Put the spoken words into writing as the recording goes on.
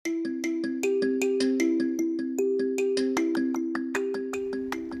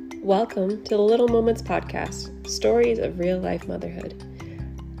Welcome to the Little Moments Podcast, stories of real-life motherhood.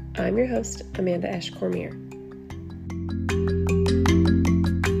 I'm your host, Amanda Esch Cormier.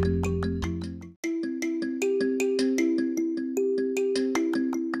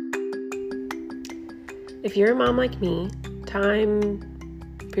 If you're a mom like me, time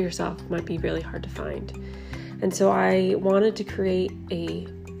for yourself might be really hard to find. And so I wanted to create a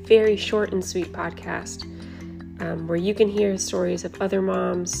very short and sweet podcast where you can hear stories of other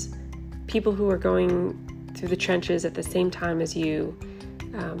moms, people who are going through the trenches at the same time as you.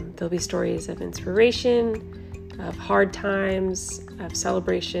 There'll be stories of inspiration, of hard times, of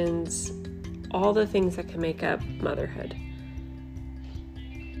celebrations, all the things that can make up motherhood.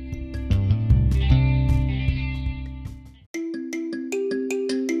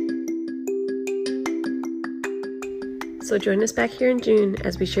 So join us back here in June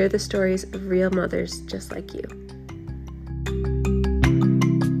as we share the stories of real mothers just like you.